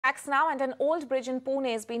Tracks now, and an old bridge in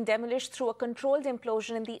Pune has been demolished through a controlled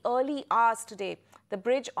implosion in the early hours today. The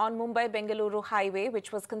bridge on Mumbai-Bengaluru highway,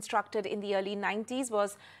 which was constructed in the early 90s,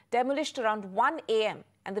 was demolished around 1 a.m.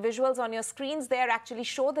 And the visuals on your screens there actually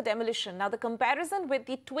show the demolition. Now, the comparison with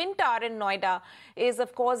the Twin Tower in Noida is,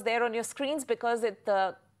 of course, there on your screens because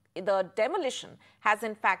the demolition has,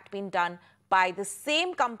 in fact, been done by the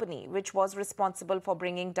same company which was responsible for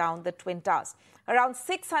bringing down the Twin Towers. Around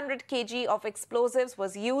 600 kg of explosives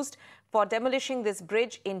was used for demolishing this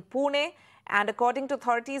bridge in Pune. And according to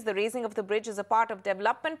authorities, the raising of the bridge is a part of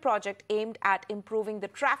development project aimed at improving the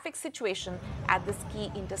traffic situation at this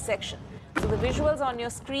key intersection. So the visuals on your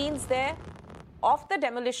screens there of the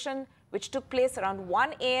demolition, which took place around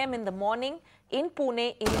 1 a.m. in the morning in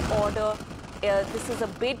Pune in order. This is a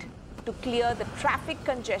bid to clear the traffic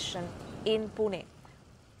congestion in Pune.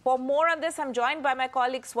 For more on this, I'm joined by my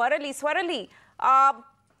colleague Swarali. Swarali,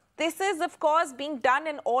 this is, of course, being done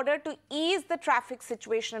in order to ease the traffic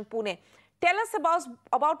situation in Pune. Tell us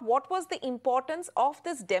about what was the importance of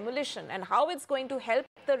this demolition and how it's going to help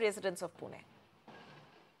the residents of Pune.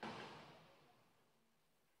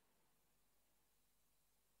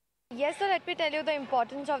 Yes, sir, let me tell you the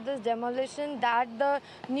importance of this demolition, that the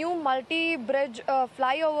new multi-bridge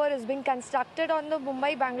flyover is being constructed on the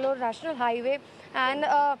Mumbai-Bangalore National Highway, and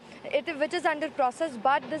which is under process,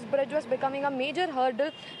 but this bridge was becoming a major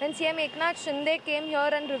hurdle. When CM Eknath Shinde came here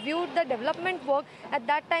and reviewed the development work, at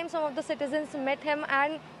that time some of the citizens met him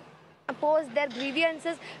and posed their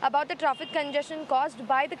grievances about the traffic congestion caused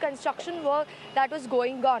by the construction work that was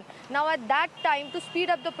going on. Now, at that time, to speed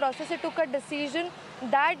up the process, it took a decision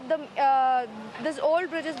that this old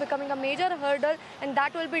bridge is becoming a major hurdle and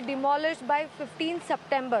that will be demolished by 15th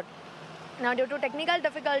September. Now, due to technical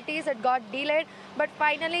difficulties, it got delayed, but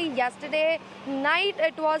finally yesterday night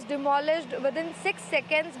it was demolished within 6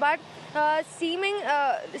 seconds. But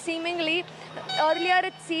seemingly earlier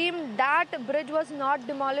it seemed that bridge was not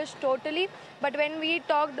demolished totally. But when we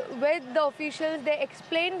talked with the officials, they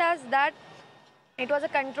explained us that it was a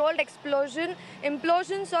controlled implosion,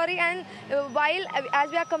 and while as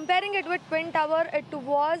we are comparing it with Twin Tower, it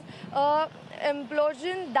was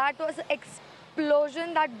implosion that was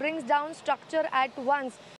explosion that brings down structure at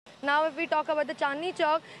once. Now, if we talk about the Chandni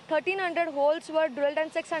Chowk, 1300 holes were drilled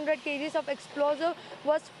and 600 kgs of explosive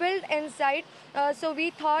was filled inside. So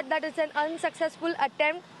we thought that it's an unsuccessful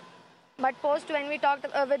attempt. But post when we talked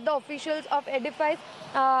with the officials of Edifice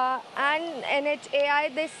and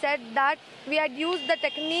NHAI, they said that we had used the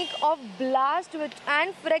technique of blast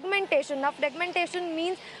and fragmentation. Now, fragmentation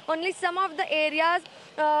means only some of the areas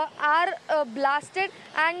are blasted,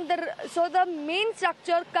 and so the main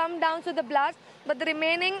structure come down to the blast, but the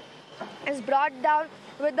remaining is brought down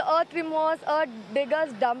with the earth removers, earth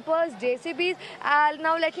diggers, dumpers, JCBs.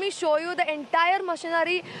 Now let me show you the entire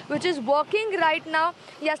machinery which is working right now.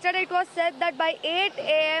 Yesterday it was said that by 8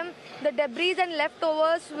 a.m. the debris and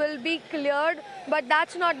leftovers will be cleared, but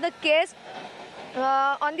that's not the case.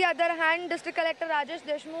 On the other hand, District Collector Rajesh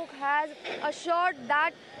Deshmukh has assured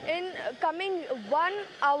that in coming 1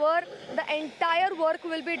 hour, the entire work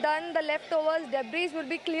will be done. The leftovers, debris will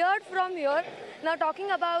be cleared from here. Now,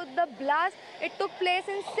 talking about the blast, it took place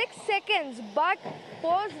in 6 seconds, but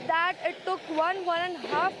post that it took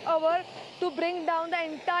 1.5 hours to bring down the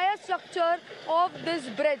entire structure of this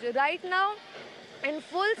bridge. Right now, in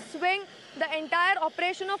full swing, the entire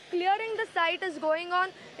operation of clearing the site is going on.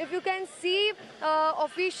 If you can see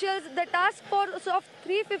officials, the task force of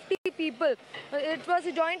 350 people. It was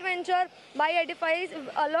a joint venture by Edifice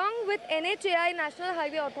along with NHAI, National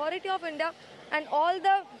Highway Authority of India, and all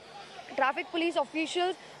the traffic police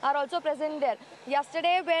officials are also present there.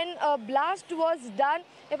 Yesterday when a blast was done,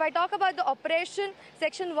 if I talk about the operation,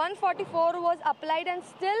 section 144 was applied and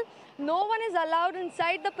still no one is allowed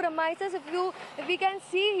inside the premises. If we can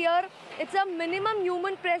see here, it's a minimum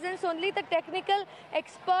human presence, only the technical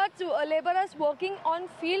experts, laborers working on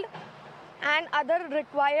field and other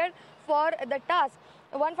required for the task.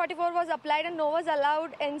 144 was applied and no one was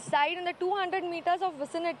allowed inside. In the 200 meters of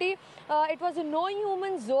vicinity, it was a no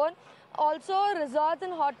human zone. Also, resorts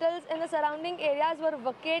and hotels in the surrounding areas were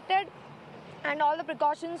vacated and all the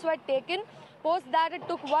precautions were taken. Post that, it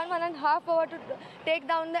took 1.5 hours to take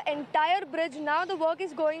down the entire bridge. Now the work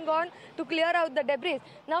is going on to clear out the debris.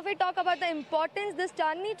 Now, if we talk about the importance, this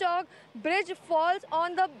Chandni Chowk bridge falls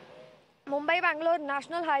on the Mumbai-Bangalore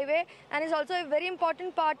National Highway and is also a very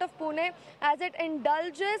important part of Pune as it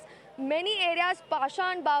indulges many areas,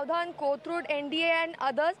 Pashan, Baudhan, Kothurud, NDA and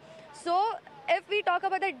others. So, if we talk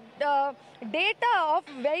about the data of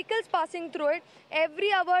vehicles passing through it,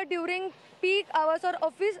 every hour during peak hours or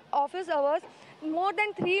office hours, more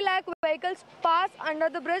than 3 lakh vehicles pass under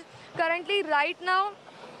the bridge. Currently, right now,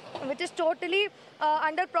 which is totally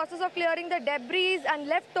under process of clearing the debris and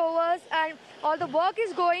leftovers, and all the work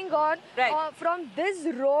is going on. Right. From this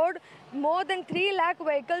road, more than 3 lakh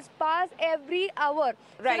vehicles pass every hour.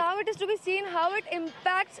 Right. So now it is to be seen how it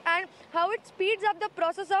impacts and how it speeds up the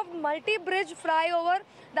process of multi-bridge flyover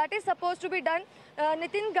that is supposed to be done.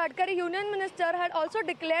 Nitin Gadkari, Union Minister, had also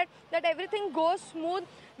declared that everything goes smooth.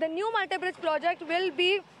 The new multi-bridge project will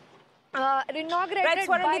be inaugurated right,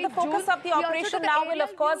 Swarnali, the focus June. of the operation now will,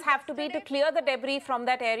 of course, have to be to clear the debris from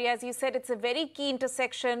that area. As you said, it's a very key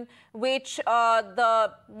intersection which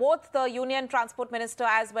both the Union Transport Minister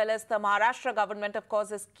as well as the Maharashtra government, of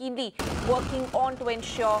course, is keenly working on to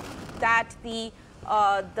ensure that the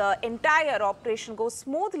entire operation goes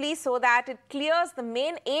smoothly so that it clears the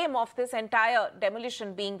main aim of this entire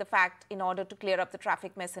demolition being the fact in order to clear up the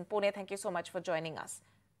traffic mess in Pune. Thank you so much for joining us.